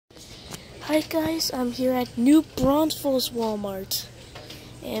Hi guys, I'm here at New Braunfels Walmart,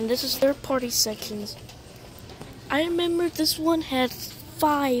 and this is their party sections. I remember this one had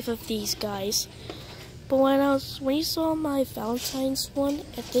 5 of these guys, but when you saw my Valentine's one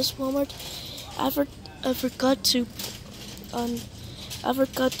at this Walmart, I forgot to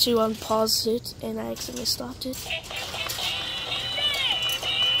unpause it, and I accidentally stopped it.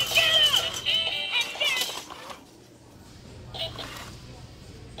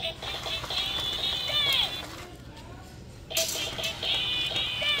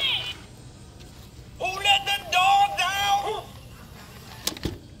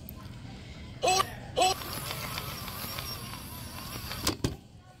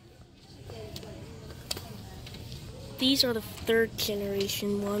 These are the 3rd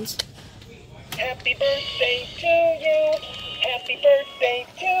generation ones. Happy birthday to you. Happy birthday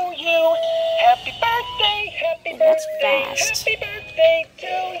to you. Happy birthday. Happy That's birthday. fast. Happy birthday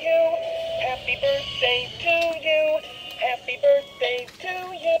to you. Happy birthday to you. Happy birthday to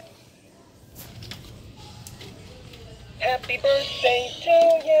you. Happy birthday to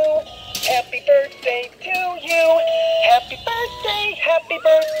you. Happy birthday to you. Happy birthday. Happy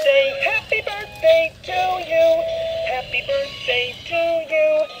birthday. Happy birthday to you. Happy birthday to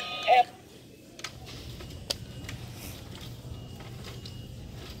you.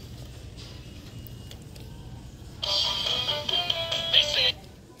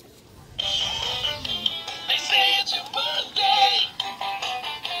 They say it's your birthday.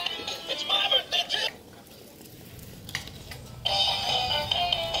 It's my birthday too.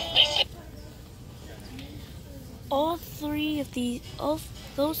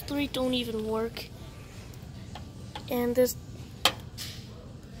 Those 3 don't even work. And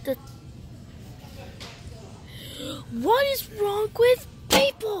what is wrong with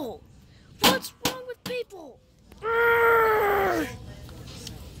people? What's wrong with people? Urgh!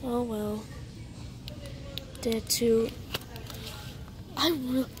 Oh well. Dead too. I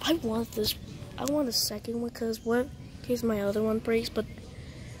want this. I want a second one, because what in case my other one breaks, but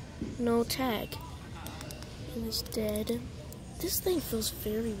no tag. And it's dead. This thing feels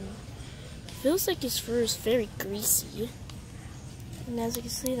like its fur is very greasy. And as you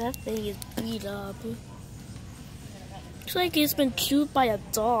can see, that thing is beat up. Looks like it's been chewed by a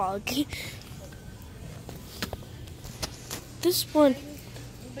dog. This one.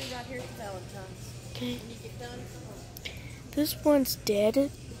 Okay. This one's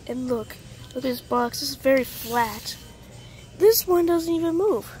dead. And look at this box. This is very flat. This one doesn't even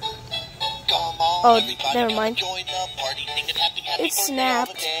move. Oh, never mind. It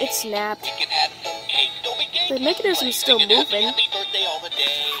snapped. It snapped. The mechanism is still moving.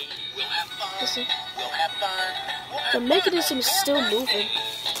 Listen. The mechanism is still moving.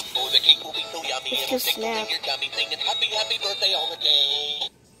 It's just snapped.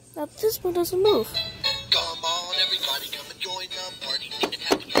 Now this one doesn't move. Come on, everybody, come and join the party, singing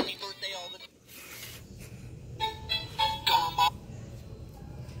happy birthday all the day.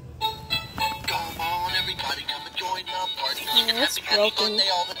 Come on, everybody, come and join the party, singing happy birthday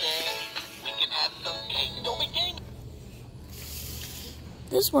all the day. We can have some cake, don't we, gang?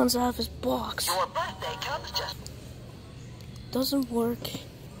 This one's out of his box. Your birthday comes just. Doesn't work.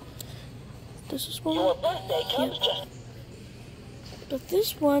 This is one. Your birthday comes just. But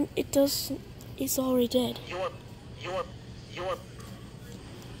this one, it doesn't. It's already dead. Your.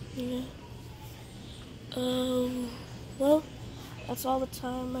 Yeah. Well, that's all the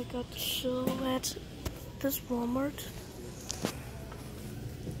time I got to show at this Walmart.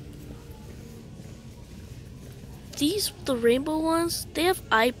 The rainbow ones, they have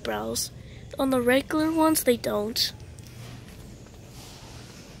eyebrows. On the regular ones, they don't.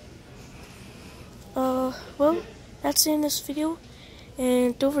 Well, that's it in this video.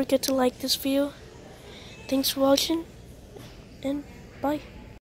 And don't forget to like this video. Thanks for watching, and bye.